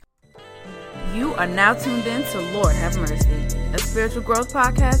You are now tuned in to Lord Have Mercy, a spiritual growth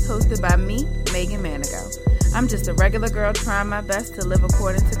podcast hosted by me, Megan Manigo. I'm just a regular girl trying my best to live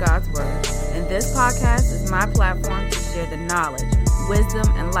according to God's word, and this podcast is my platform to share the knowledge, wisdom,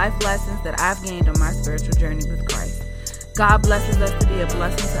 and life lessons that I've gained on my spiritual journey with Christ. God blesses us to be a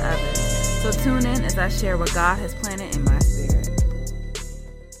blessing to others, so tune in as I share what God has planted in my spirit.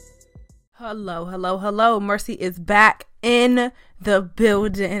 Hello. Mercy is back in the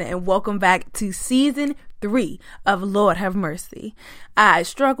building, and welcome back to season 3 of Lord Have Mercy. I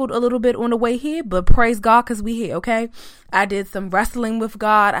struggled a little bit on the way here, but praise God because we here, okay? I did some wrestling with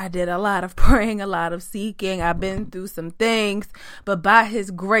God. I did a lot of praying, a lot of seeking. I've been through some things, but by his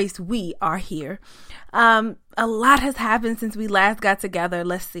grace, we are here. A lot has happened since we last got together.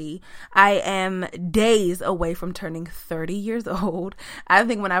 Let's see. I am days away from turning 30 years old. I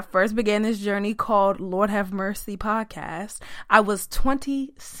think when I first began this journey called Lord Have Mercy podcast, I was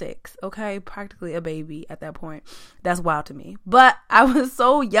 26, okay? Practically a baby at that point. That's wild to me. But I was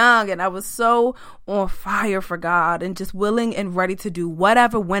so young and I was so on fire for God and just willing and ready to do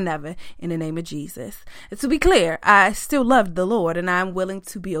whatever, whenever in the name of Jesus. And to be clear, I still love the Lord and I'm willing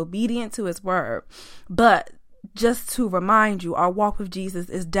to be obedient to his word. But just to remind you, our walk with Jesus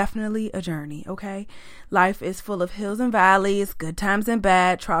is definitely a journey, okay? Life is full of hills and valleys, good times and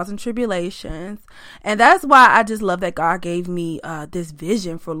bad, trials and tribulations. And that's why I just love that God gave me this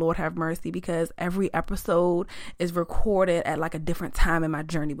vision for Lord Have Mercy, because every episode is recorded at like a different time in my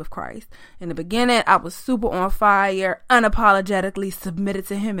journey with Christ. In the beginning, I was super on fire, unapologetically submitted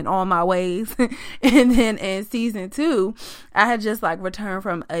to him in all my ways. And then in season 2, I had just like returned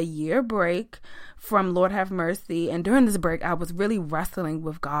from a year break from Lord Have Mercy. And during this break, I was really wrestling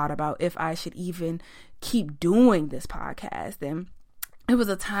with God about if I should even keep doing this podcast. And it was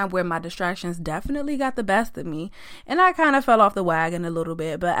a time where my distractions definitely got the best of me. And I kind of fell off the wagon a little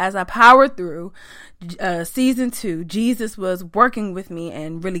bit. But as I powered through season 2, Jesus was working with me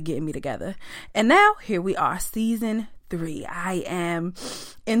and really getting me together. And now here we are, season 3. I am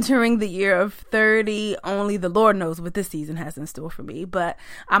entering the year of 30. Only the Lord knows what this season has in store for me. But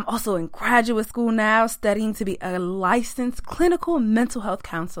I'm also in graduate school now, studying to be a licensed clinical mental health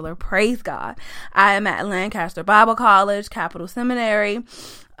counselor. Praise God. I am at Lancaster Bible College, Capital Seminary,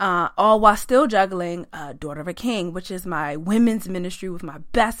 all while still juggling Daughter of a King, which is my women's ministry with my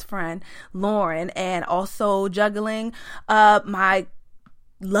best friend, Lauren, and also juggling my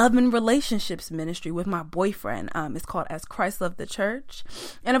love and relationships ministry with my boyfriend. It's called As Christ Loved the Church.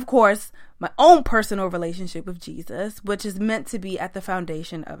 And of course, my own personal relationship with Jesus, which is meant to be at the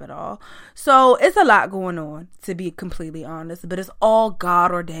foundation of it all. So it's a lot going on, to be completely honest, but it's all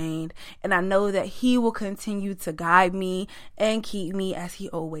God ordained. And I know that he will continue to guide me and keep me as he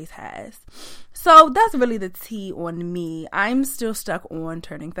always has. So that's really the tea on me. I'm still stuck on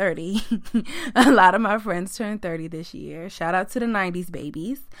turning 30. A lot of my friends turned 30 this year. Shout out to the 90s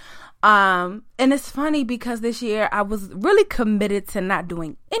babies. And it's funny because this year I was really committed to not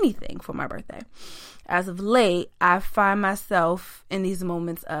doing anything for my birthday. As of late, I find myself in these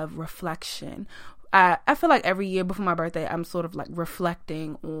moments of reflection. I feel like every year before my birthday, I'm sort of like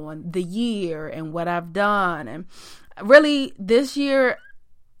reflecting on the year and what I've done. And really this year,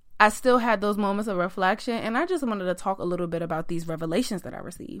 I still had those moments of reflection, and I just wanted to talk a little bit about these revelations that I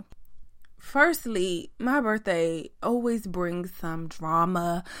received. Firstly, my birthday always brings some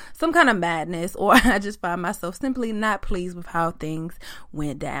drama, some kind of madness, or I just find myself simply not pleased with how things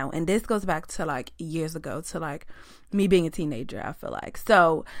went down. And this goes back to like years ago, to like me being a teenager, I feel like.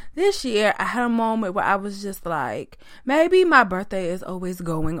 So this year I had a moment where I was just like, maybe my birthday is always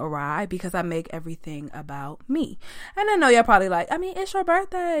going awry because I make everything about me. And I know you're probably like, I mean, it's your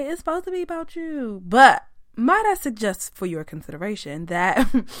birthday. It's supposed to be about you. But might I suggest for your consideration that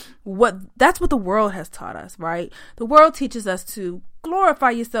that's what the world has taught us, right? The world teaches us to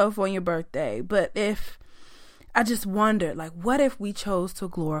glorify yourself on your birthday. But I just wondered, like, what if we chose to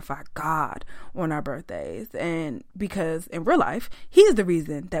glorify God on our birthdays? And because in real life, he's the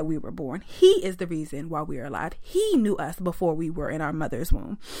reason that we were born. He is the reason why we are alive. He knew us before we were in our mother's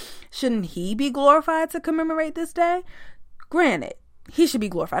womb. Shouldn't he be glorified to commemorate this day? Granted, he should be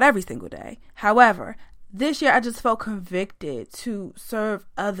glorified every single day. However, this year I just felt convicted to serve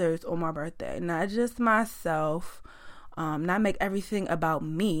others on my birthday, not just myself. Not make everything about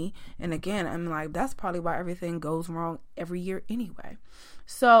me. And again, I'm like, that's probably why everything goes wrong every year anyway.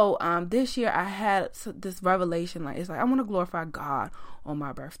 So this year I had this revelation, like, it's like I want to glorify God on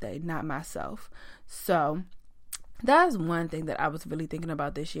my birthday, not myself. So that's one thing that I was really thinking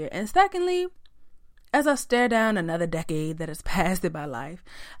about this year. And secondly, as I stare down another decade that has passed in my life,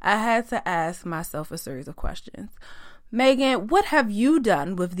 I had to ask myself a series of questions. Megan, what have you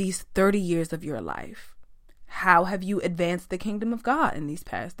done with these 30 years of your life? How have you advanced the kingdom of God in these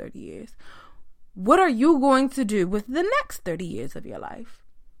past 30 years? What are you going to do with the next 30 years of your life?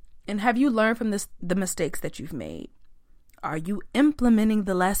 And have you learned from the mistakes that you've made? Are you implementing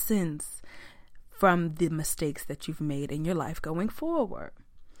the lessons from the mistakes that you've made in your life going forward?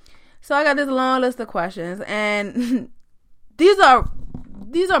 So I got this long list of questions, and these are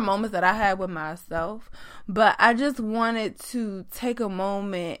moments that I had with myself, but I just wanted to take a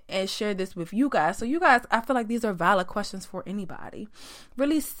moment and share this with you guys. So you guys, I feel like these are valid questions for anybody.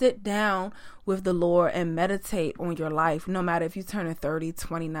 Really sit down with the Lord and meditate on your life, no matter if you're turning 30,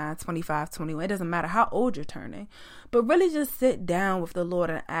 29, 25, 21. It doesn't matter how old you're turning, but really just sit down with the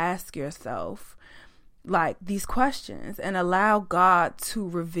Lord and ask yourself, like, these questions, and allow God to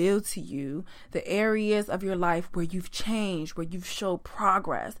reveal to you the areas of your life where you've changed, where you've showed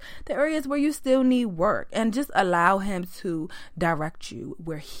progress, the areas where you still need work, and just allow him to direct you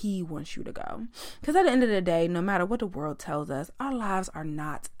where he wants you to go. Because at the end of the day, no matter what the world tells us, our lives are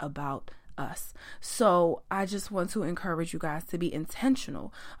not about us. So I just want to encourage you guys to be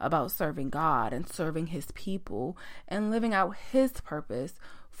intentional about serving God and serving his people and living out his purpose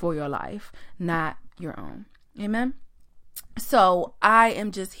for your life, not your own. Amen. So I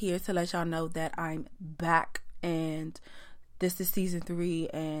am just here to let y'all know that I'm back, and this is season 3,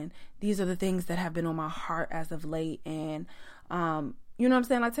 and these are the things that have been on my heart as of late. And you know what I'm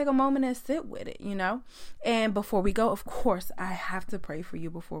saying? Like, take a moment and sit with it, you know? And before we go, of course, I have to pray for you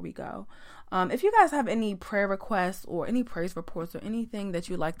before we go. If you guys have any prayer requests or any praise reports or anything that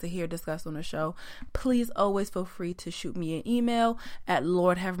you'd like to hear discussed on the show, please always feel free to shoot me an email at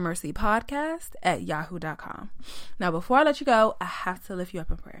lordhavemercypodcast@yahoo.com. Now, before I let you go, I have to lift you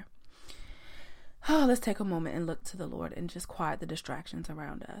up in prayer. Oh, let's take a moment and look to the Lord and just quiet the distractions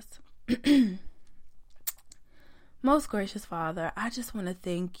around us. Most gracious Father, I just want to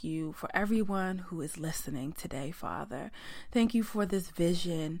thank you for everyone who is listening today, Father. Thank you for this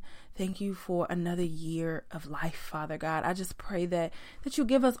vision. Thank you for another year of life, Father God. I just pray that you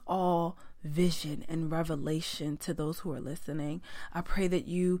give us all vision and revelation to those who are listening. I pray that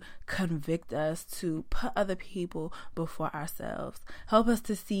you convict us to put other people before ourselves. Help us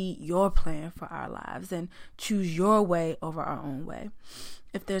to see your plan for our lives and choose your way over our own way.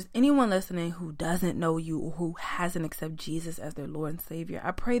 If there's anyone listening who doesn't know you or who hasn't accepted Jesus as their Lord and Savior,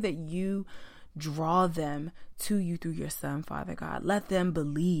 I pray that you draw them to you through your Son, Father God. Let them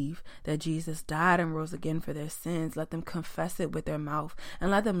believe that Jesus died and rose again for their sins. Let them confess it with their mouth,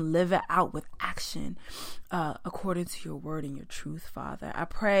 and let them live it out with action according to your word and your truth, Father. I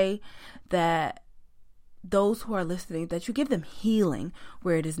pray that those who are listening, that you give them healing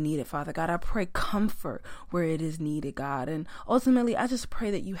where it is needed, Father God. I pray comfort where it is needed, God. And ultimately, I just pray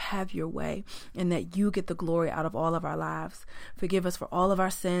that you have your way and that you get the glory out of all of our lives. Forgive us for all of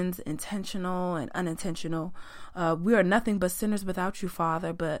our sins, intentional and unintentional. We are nothing but sinners without you,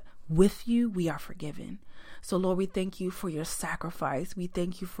 Father, but with you, we are forgiven. So, Lord, we thank you for your sacrifice. We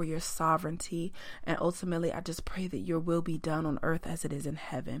thank you for your sovereignty. And ultimately, I just pray that your will be done on earth as it is in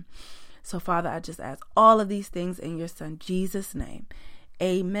heaven. So, Father, I just ask all of these things in your Son, Jesus' name.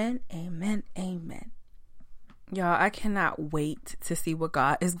 Amen, amen, amen. Y'all, I cannot wait to see what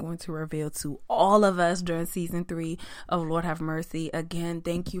God is going to reveal to all of us during season 3 of Lord Have Mercy. Again,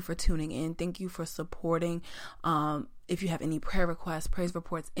 thank you for tuning in. Thank you for supporting. If you have any prayer requests, praise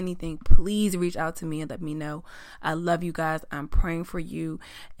reports, anything, please reach out to me and let me know. I love you guys. I'm praying for you.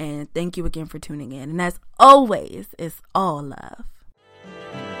 And thank you again for tuning in. And as always, it's all love.